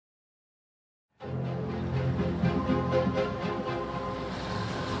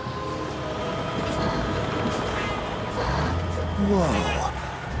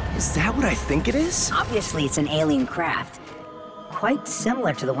Whoa. Is that what I think it is? Obviously, it's an alien craft. Quite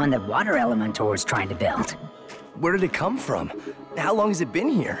similar to the one that Water Elementor was trying to build. Where did it come from? How long has it been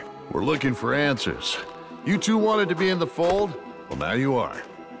here? We're looking for answers. You two wanted to be in the fold? Well, now you are.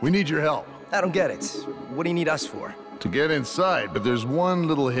 We need your help. I don't get it. What do you need us for? To get inside, but there's one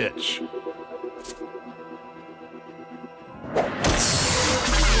little hitch.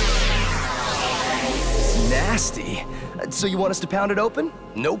 Nasty. So you want us to pound it open?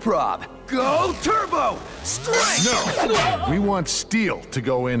 No prob. Go turbo! Strike! No! We want Steel to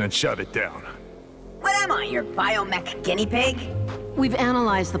go in and shut it down. What am I, your biomech guinea pig? We've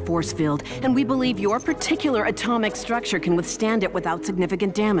analyzed the force field, and we believe your particular atomic structure can withstand it without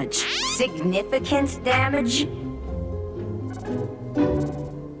significant damage. Significant damage?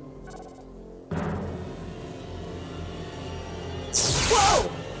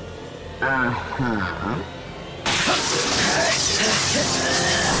 Whoa! Uh-huh.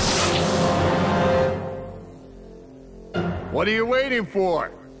 What are you waiting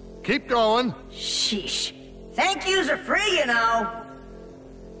for? Keep going. Sheesh. Thank yous are free, you know.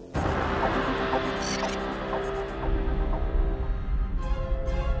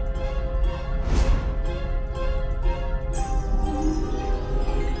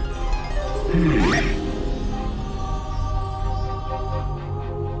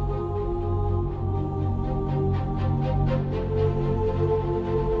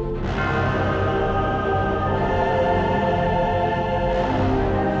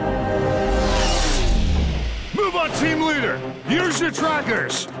 Move on, team leader! Use your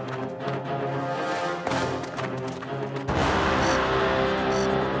trackers!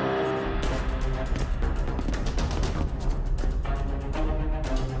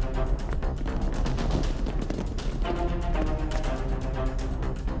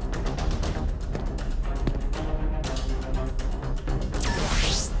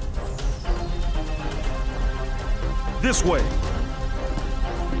 This way.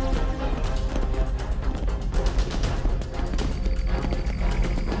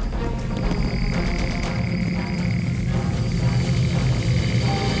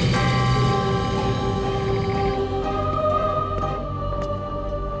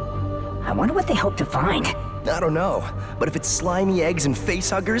 I wonder what they hope to find. I don't know, but if it's slimy eggs and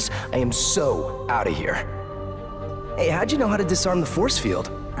facehuggers, I am so out of here. Hey, how'd you know how to disarm the force field?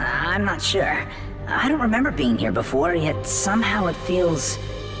 I'm not sure. I don't remember being here before, yet somehow it feels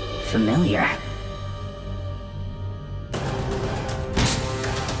familiar.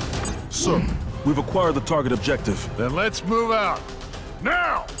 So, we've acquired the target objective. Then let's move out.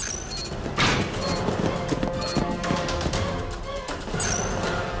 Now!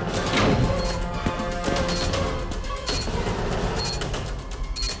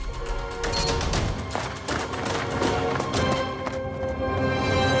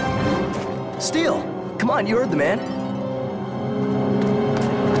 Steel! Come on, you heard the man.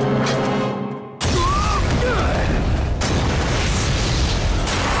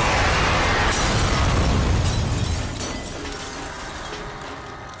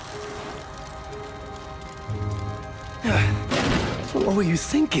 What were you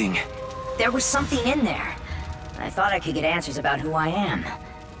thinking? There was something in there. I thought I could get answers about who I am.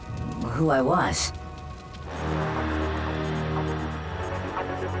 Who I was.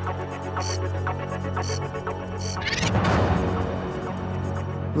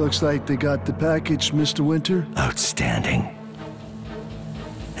 Looks like they got the package, Mr. Winter. Outstanding.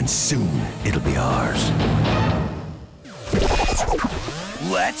 And soon it'll be ours.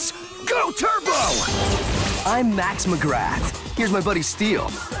 Let's go turbo! I'm Max McGrath. Here's my buddy Steel.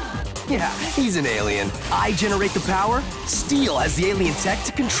 Yeah, he's an alien. I generate the power, Steel has the alien tech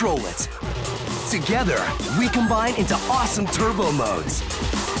to control it. Together, we combine into awesome turbo modes.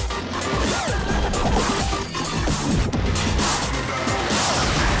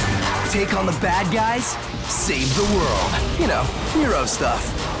 Take on the bad guys, save the world. You know, hero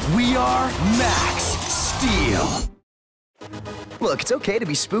stuff. We are Max Steel. Look, it's okay to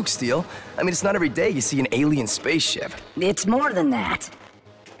be spooked, Steel. I mean, it's not every day you see an alien spaceship. It's more than that.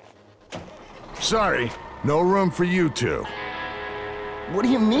 Sorry, no room for you two. What do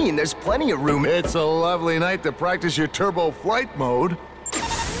you mean? There's plenty of room. It's a lovely night to practice your turbo flight mode.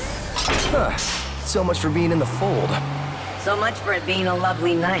 Huh. So much for being in the fold. So much for it being a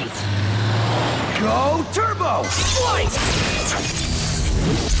lovely night. Go turbo! Flight!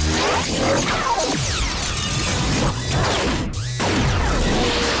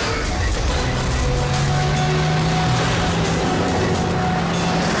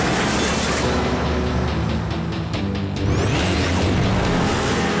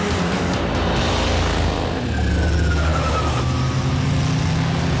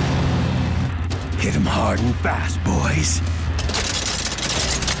 fast, boys.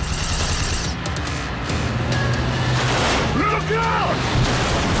 Look out!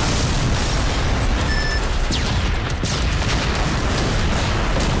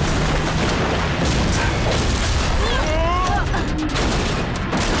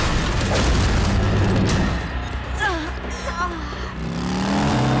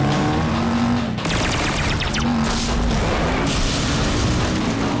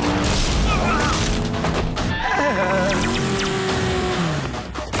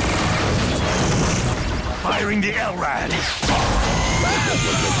 Firing the LRAD.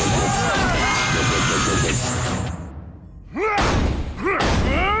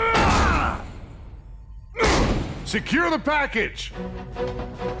 Secure the package!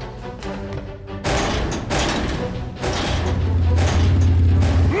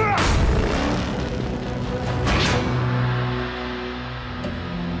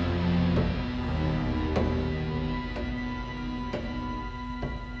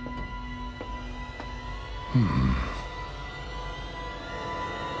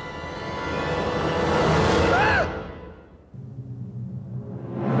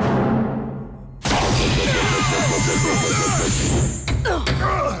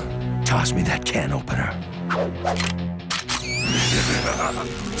 Toss me that can opener.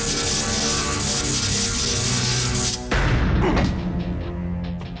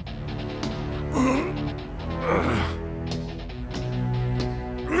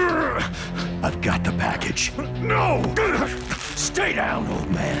 I've got the package. No! Stay down, old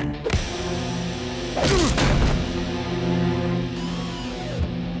man.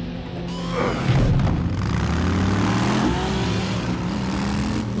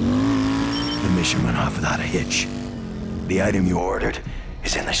 The mission went off without a hitch. The item you ordered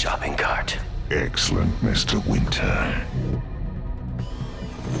is in the shopping cart. Excellent, Mr. Winter.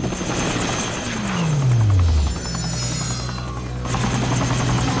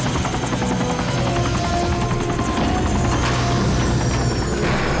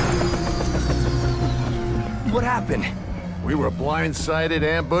 What happened? We were blindsided,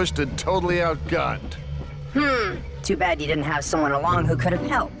 ambushed, and totally outgunned. Too bad you didn't have someone along who could have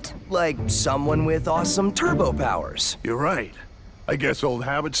helped. Like someone with awesome turbo powers. You're right. I guess old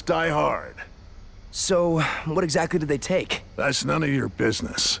habits die hard. So, what exactly did they take? That's none of your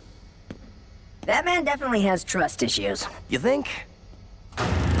business. That man definitely has trust issues. You think?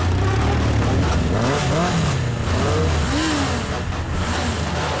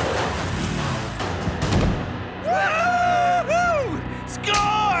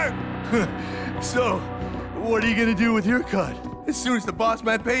 Score! So, what are you gonna do with your cut? As soon as the boss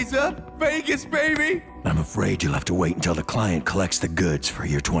man pays up? Vegas, baby! I'm afraid you'll have to wait until the client collects the goods for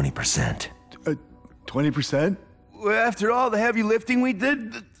your 20%. 20%? Well, after all the heavy lifting we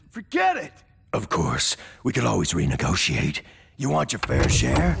did, forget it! Of course, we could always renegotiate. You want your fair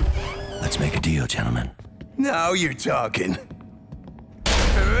share? Let's make a deal, gentlemen. Now you're talking.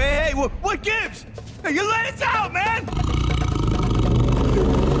 Hey, what gives? Hey, you let us out, man!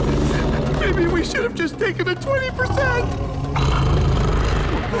 Maybe we should have just taken the 20%!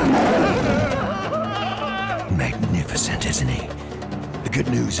 Magnificent, isn't he? The good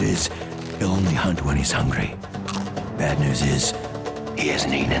news is, he'll only hunt when he's hungry. Bad news is, he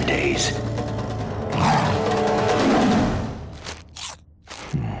hasn't eaten in days.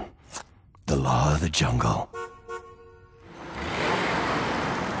 The law of the jungle.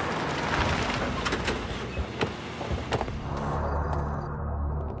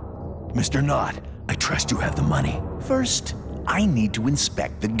 Mr. Knott, I trust you have the money. First, I need to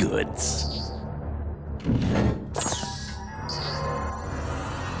inspect the goods.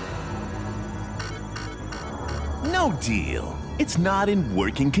 No deal. It's not in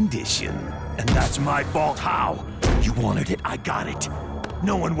working condition. And that's my fault. How? You wanted it, I got it.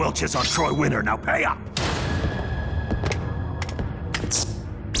 No one welches on Troy Winter, now pay up!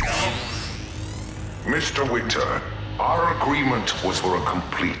 Mr. Winter, our agreement was for a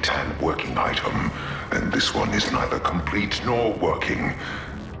complete and working item, and this one is neither complete nor working.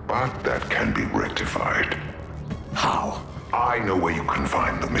 But that can be rectified. How? I know where you can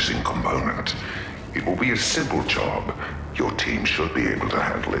find the missing component. It will be a simple job. Your team should be able to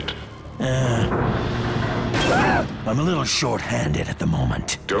handle it. I'm a little short-handed at the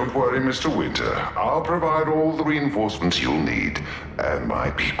moment. Don't worry, Mr. Winter. I'll provide all the reinforcements you'll need, and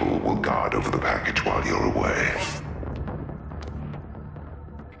my people will guard over the package while you're away.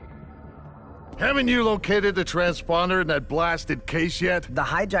 Haven't you located the transponder in that blasted case yet? The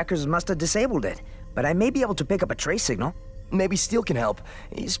hijackers must have disabled it, but I may be able to pick up a trace signal. Maybe Steel can help.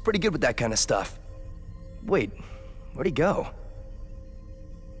 He's pretty good with that kind of stuff. Wait, where'd he go?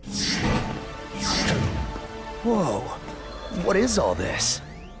 Whoa. What is all this?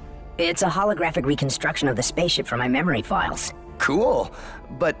 It's a holographic reconstruction of the spaceship from my memory files. Cool.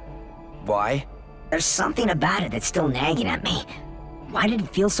 But why? There's something about it that's still nagging at me. Why did it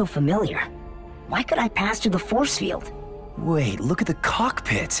feel so familiar? Why could I pass through the force field? Wait, look at the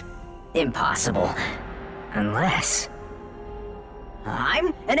cockpit. Impossible. Unless...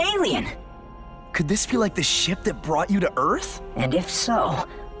 I'm an alien! Could this be like the ship that brought you to Earth? And if so,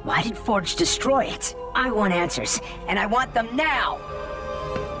 why did Forge destroy it? I want answers, and I want them now!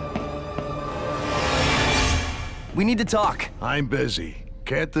 We need to talk. I'm busy.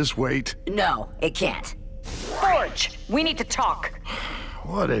 Can't this wait? No, it can't. Forge, we need to talk.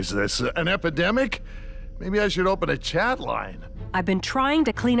 What is this, an epidemic? Maybe I should open a chat line. I've been trying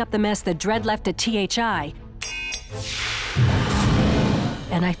to clean up the mess that Dredd left at THI.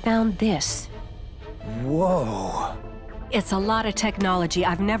 And I found this. Whoa. It's a lot of technology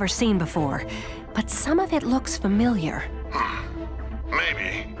I've never seen before, but some of it looks familiar.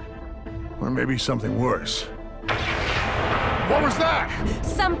 Maybe. Or maybe something worse. What was that?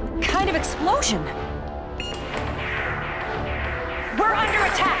 Some kind of explosion. We're under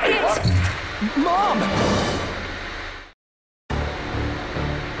attack. It's... Mom!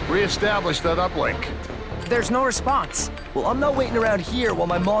 Reestablish that uplink. There's no response. Well, I'm not waiting around here while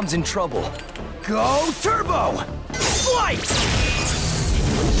my mom's in trouble. Go Turbo! Flight!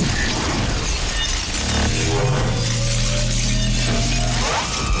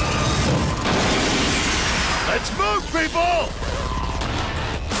 Let's move, people!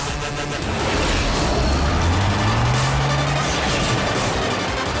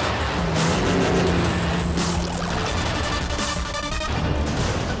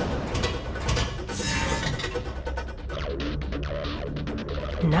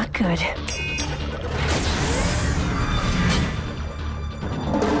 Not good.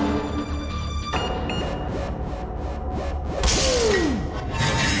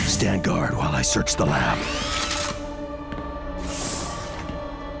 Stand guard while I search the lab.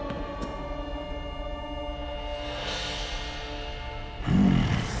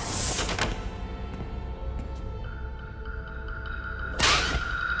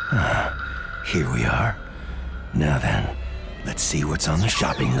 Here we are. Now then, let's see what's on the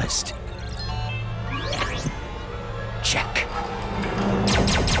shopping list. Check.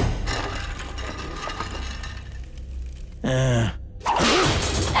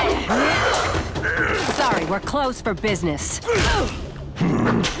 Sorry, we're closed for business.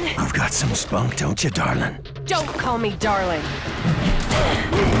 You've got some spunk, don't you, darling? Don't call me darling.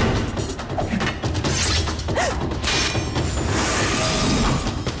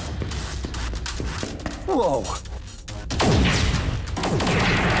 Whoa.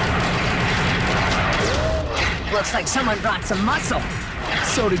 Looks like someone brought some muscle.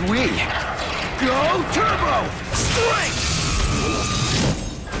 So did we. Go Turbo! Strength!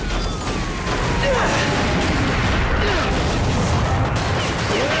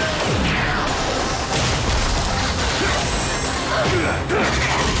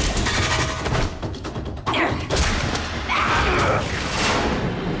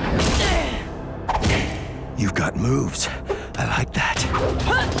 You've got moves. I like that.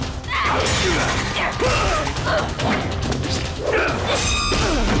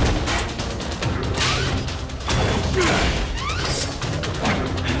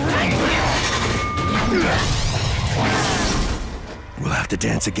 We'll have to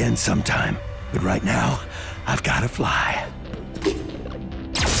dance again sometime, but right now, I've got to fly.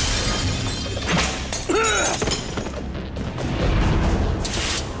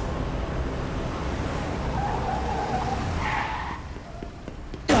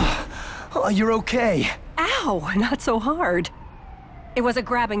 Oh, you're okay. Ow, not so hard. It was a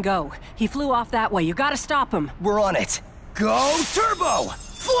grab and go. He flew off that way. You gotta stop him. We're on it. Go Turbo!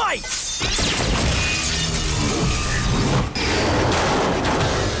 Flight!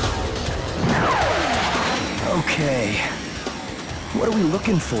 Okay. What are we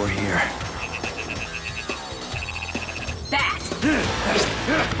looking for here? That!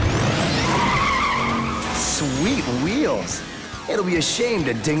 Sweet wheels. It'll be a shame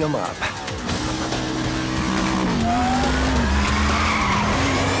to ding them up.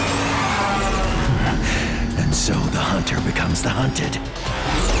 And so the hunter becomes the hunted.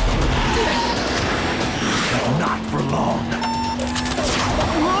 But not for long.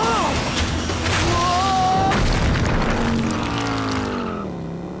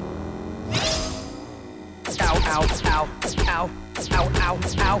 Ow, ow, ow, ow, ow,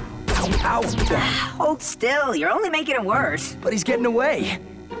 ow, ow, ow. Hold still, you're only making it worse. But he's getting away.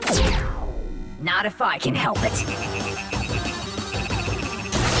 Not if I can help it.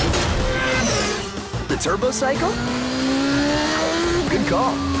 The turbo cycle? Good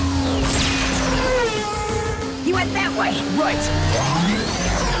call. He went that way. Right.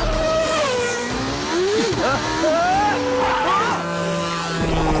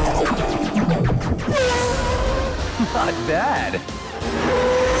 Not bad.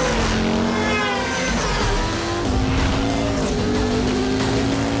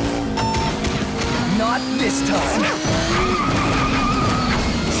 Not this time.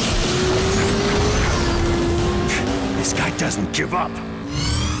 This guy doesn't give up.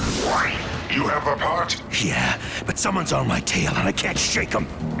 You have a part? Yeah, but someone's on my tail and I can't shake him.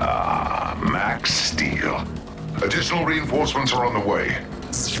 Ah, Max Steel. Additional reinforcements are on the way.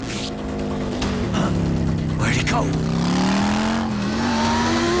 Huh? Where'd he go?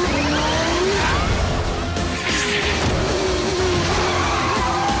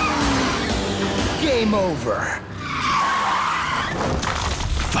 Game over.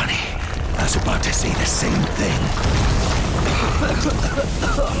 Funny. I was about to say the same thing.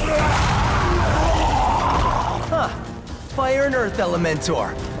 Huh. Fire and Earth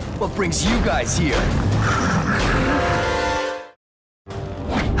Elementor. What brings you guys here?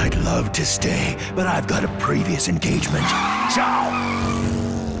 I'd love to stay, but I've got a previous engagement. Ciao!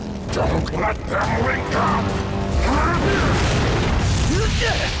 Don't let them link up!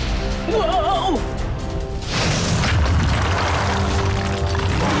 Whoa!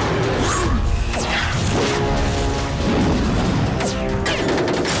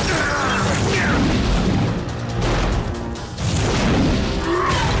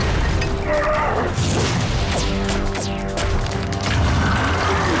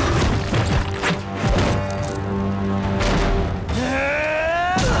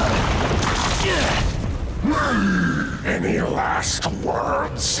 Any last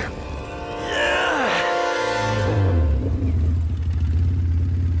words?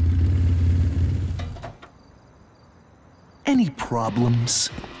 Any problems?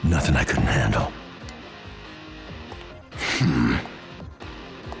 Nothing I couldn't handle.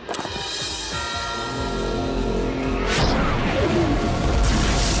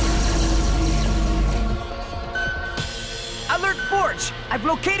 Alert Forge! I've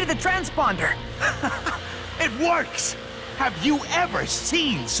located the transponder. It works! Have you ever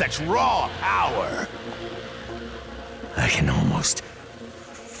seen such raw power? I can almost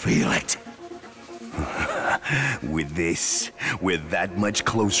feel it. With this, we're that much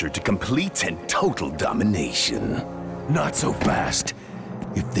closer to complete and total domination. Not so fast.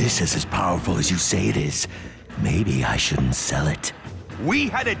 If this is as powerful as you say it is, maybe I shouldn't sell it. We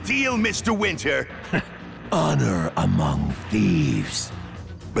had a deal, Mr. Winter. Honor among thieves.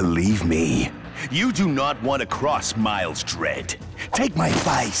 Believe me, you do not want to cross Miles Dread. Take my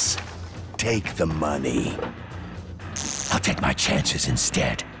advice. Take the money. I'll take my chances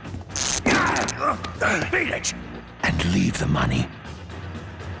instead. Beat it! And leave the money.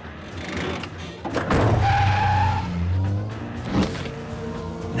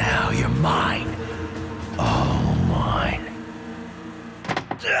 Now you're mine. All mine.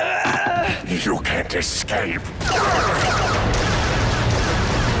 You can't escape.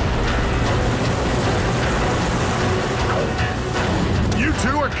 You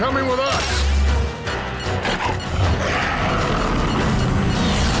two are coming with us.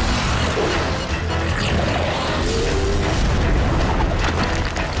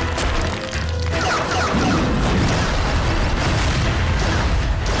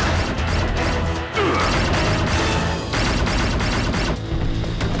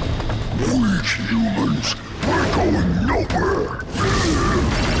 Weak humans, we're going nowhere.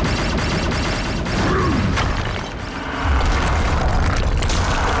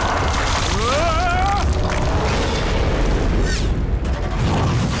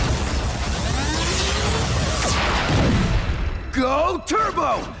 Go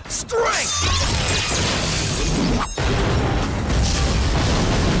Turbo! Strength!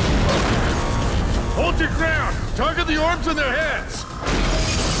 Hold your ground. Target the orbs in their heads.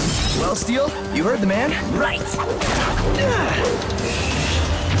 Well, Steel, you heard the man. Right.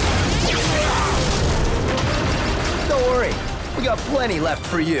 Don't worry, we got plenty left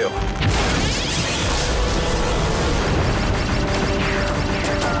for you.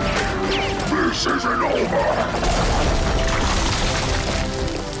 This isn't over.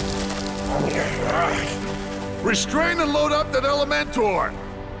 Restrain and load up that Elementor.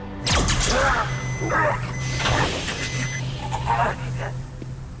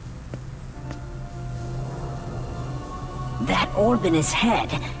 That orb in his head.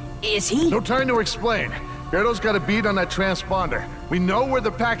 Is he? No time to explain. Gerdo's got a bead on that transponder. We know where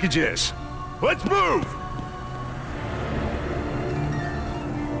the package is. Let's move!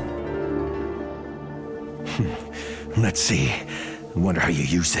 Let's see. I wonder how you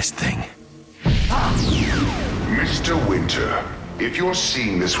use this thing. Mr. Winter, if you're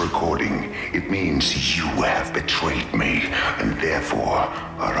seeing this recording, it means you have betrayed me, and therefore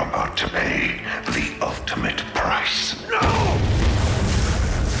are about to pay the ultimate price. No!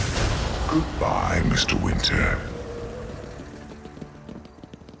 Goodbye, Mr. Winter.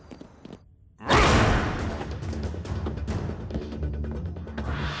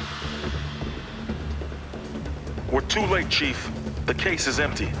 We're too late, Chief. The case is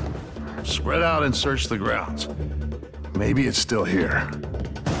empty. Spread out and search the grounds. Maybe it's still here.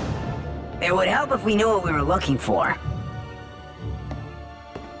 It would help if we knew what we were looking for.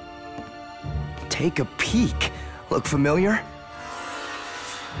 Take a peek. Look familiar?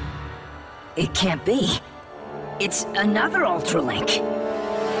 It can't be. It's another UltraLink.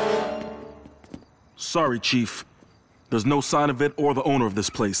 Sorry, Chief. There's no sign of it or the owner of this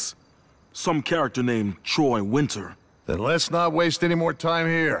place. Some character named Troy Winter. Then let's not waste any more time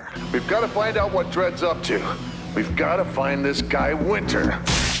here. We've got to find out what Dredd's up to. We've got to find this guy Winter.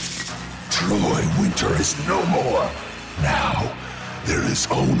 Troy Winter is no more. Now, there is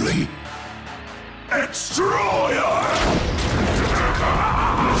only Extroyer!